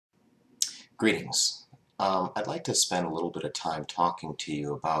Greetings. I'd like to spend a little bit of time talking to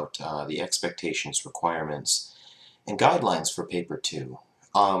you about the expectations, requirements, and guidelines for Paper 2.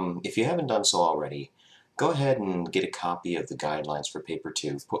 If you haven't done so already, go ahead and get a copy of the guidelines for Paper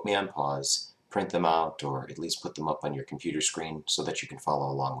 2, put me on pause, print them out, or at least put them up on your computer screen so that you can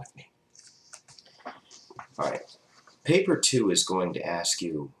follow along with me. Alright, Paper 2 is going to ask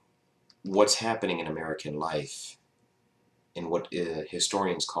you what's happening in American life in what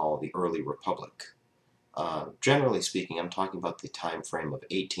historians call the early republic. Generally speaking, I'm talking about the time frame of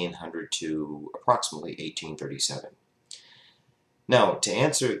 1800 to approximately 1837. Now, to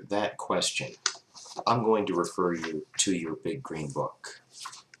answer that question, I'm going to refer you to your big green book.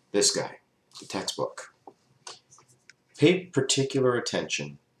 This guy, the textbook. Pay particular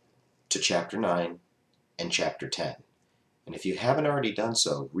attention to Chapter 9 and Chapter 10. And if you haven't already done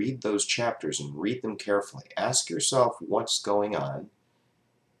so, read those chapters and read them carefully. Ask yourself what's going on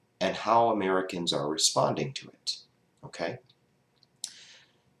and how Americans are responding to it. Okay?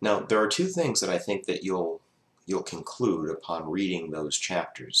 Now, there are two things that I think that you'll conclude upon reading those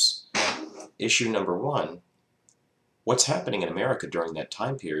chapters. Issue number one, what's happening in America during that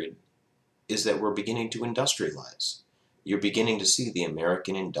time period is that we're beginning to industrialize. You're beginning to see the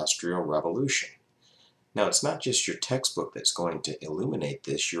American Industrial Revolution. Now, it's not just your textbook that's going to illuminate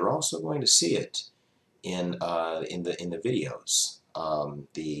this. You're also going to see it in the videos,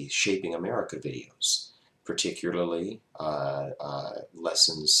 the Shaping America videos, particularly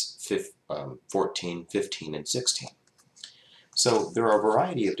lessons 14, 15, and 16. So there are a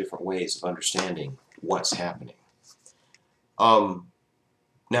variety of different ways of understanding what's happening. Now,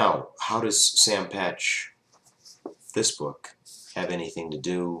 how does Sam Patch, this book, have anything to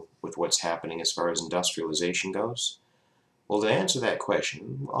do with what's happening as far as industrialization goes? Well, to answer that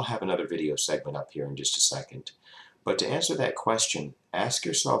question, I'll have another video segment up here in just a second. But to answer that question, ask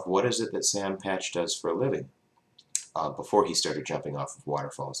yourself, what is it that Sam Patch does for a living? Before he started jumping off of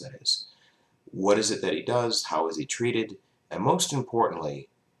waterfalls, that is. What is it that he does? How is he treated? And most importantly,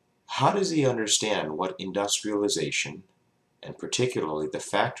 how does he understand what industrialization, and particularly the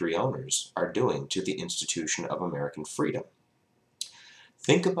factory owners, are doing to the institution of American freedom?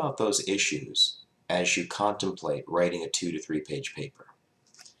 Think about those issues as you contemplate writing a 2 to 3 page paper.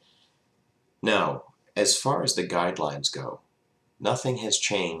 Now, as far as the guidelines go, nothing has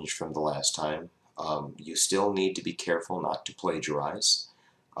changed from the last time. You still need to be careful not to plagiarize.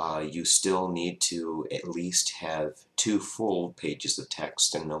 You still need to at least have 2 full pages of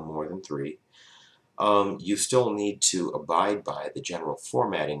text and no more than 3. You still need to abide by the general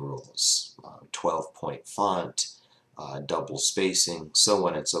formatting rules, 12-point font, double spacing, so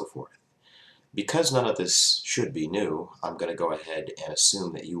on and so forth. Because none of this should be new, I'm going to go ahead and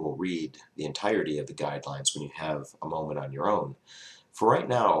assume that you will read the entirety of the guidelines when you have a moment on your own. For right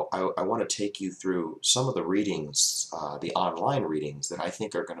now, I want to take you through some of the readings, the online readings, that I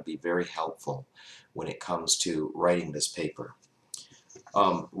think are going to be very helpful when it comes to writing this paper.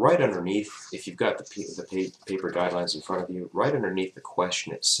 Right underneath, if you've got the paper guidelines in front of you, right underneath the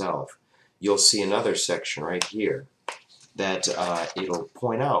question itself, you'll see another section right here that it'll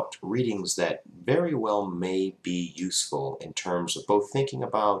point out readings that very well may be useful in terms of both thinking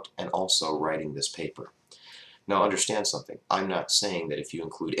about and also writing this paper. Now, understand something. I'm not saying that if you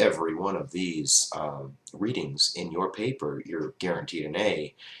include every one of these readings in your paper, you're guaranteed an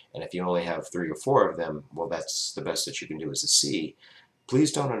A, and if you only have 3 or 4 of them, well, that's the best that you can do is a C.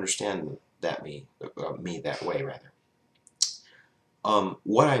 Please don't understand that me that way, rather.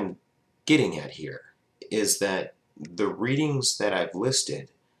 What I'm getting at here is that the readings that I've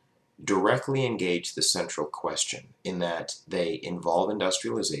listed directly engage the central question in that they involve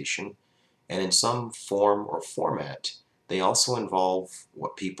industrialization, and in some form or format, they also involve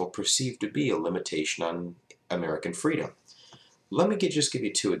what people perceive to be a limitation on American freedom. Let me just give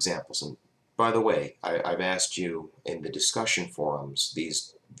you 2 examples. And by the way, I've asked you in the discussion forums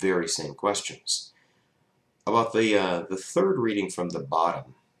these very same questions. About the 3rd reading from the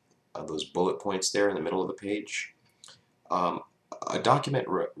bottom of those bullet points there in the middle of the page, a document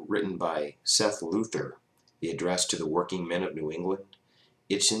written by Seth Luther, the Address to the Working Men of New England.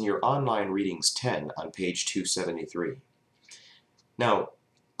 It's in your online readings 10 on page 273. Now,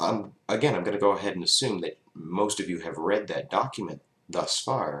 again, I'm going to go ahead and assume that most of you have read that document thus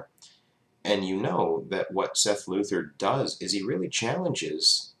far, and you know that what Seth Luther does is he really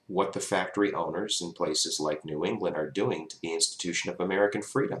challenges what the factory owners in places like New England are doing to the institution of American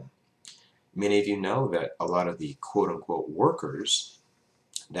freedom. Many of you know that a lot of the quote-unquote workers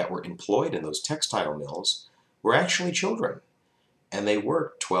that were employed in those textile mills were actually children. And they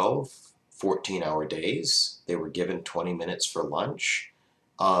worked 12, 14-hour days. They were given 20 minutes for lunch.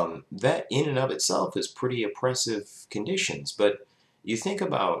 That in and of itself is pretty oppressive conditions, but you think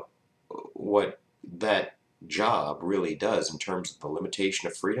about what that job really does in terms of the limitation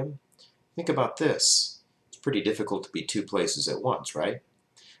of freedom. Think about this. It's pretty difficult to be two places at once, right?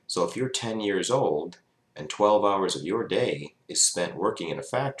 So if you're 10 years old and 12 hours of your day is spent working in a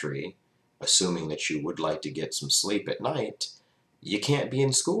factory, assuming that you would like to get some sleep at night, you can't be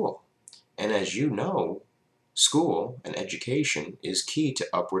in school. And as you know, school and education is key to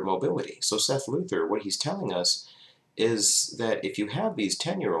upward mobility. So Seth Luther, what he's telling us is that if you have these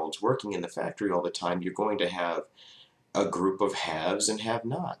 10-year-olds working in the factory all the time, you're going to have a group of haves and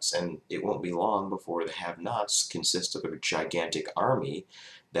have-nots, and it won't be long before the have-nots consist of a gigantic army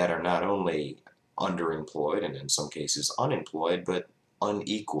that are not only underemployed and in some cases unemployed, but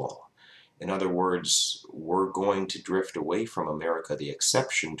unequal. In other words, we're going to drift away from America, the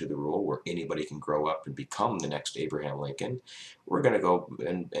exception to the rule, where anybody can grow up and become the next Abraham Lincoln. We're going to go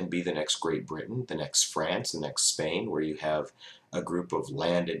and be the next Great Britain, the next France, the next Spain, where you have a group of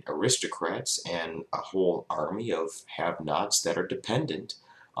landed aristocrats and a whole army of have-nots that are dependent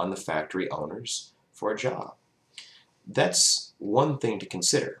on the factory owners for a job. That's one thing to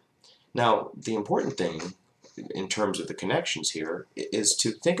consider. Now, the important thing in terms of the connections here is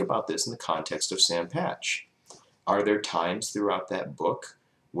to think about this in the context of Sam Patch. Are there times throughout that book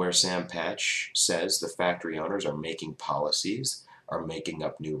where Sam Patch says the factory owners are making policies, are making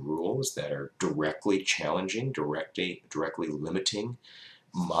up new rules that are directly challenging, directly limiting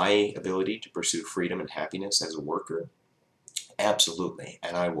my ability to pursue freedom and happiness as a worker? Absolutely,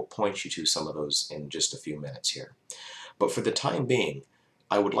 and I will point you to some of those in just a few minutes here. But for the time being,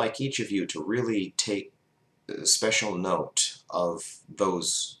 I would like each of you to really take special note of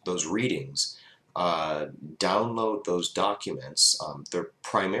those readings. Download those documents. They're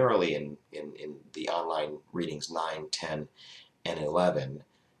primarily in the online readings 9, 10, and 11.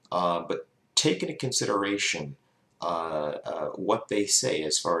 But take into consideration what they say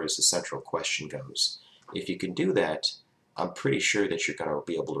as far as the central question goes. If you can do that, I'm pretty sure that you're going to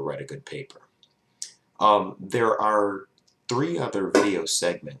be able to write a good paper. There are 3 other video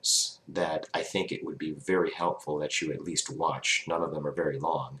segments that I think it would be very helpful that you at least watch. None of them are very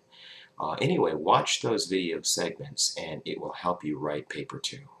long. Anyway, watch those video segments and it will help you write paper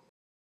 2.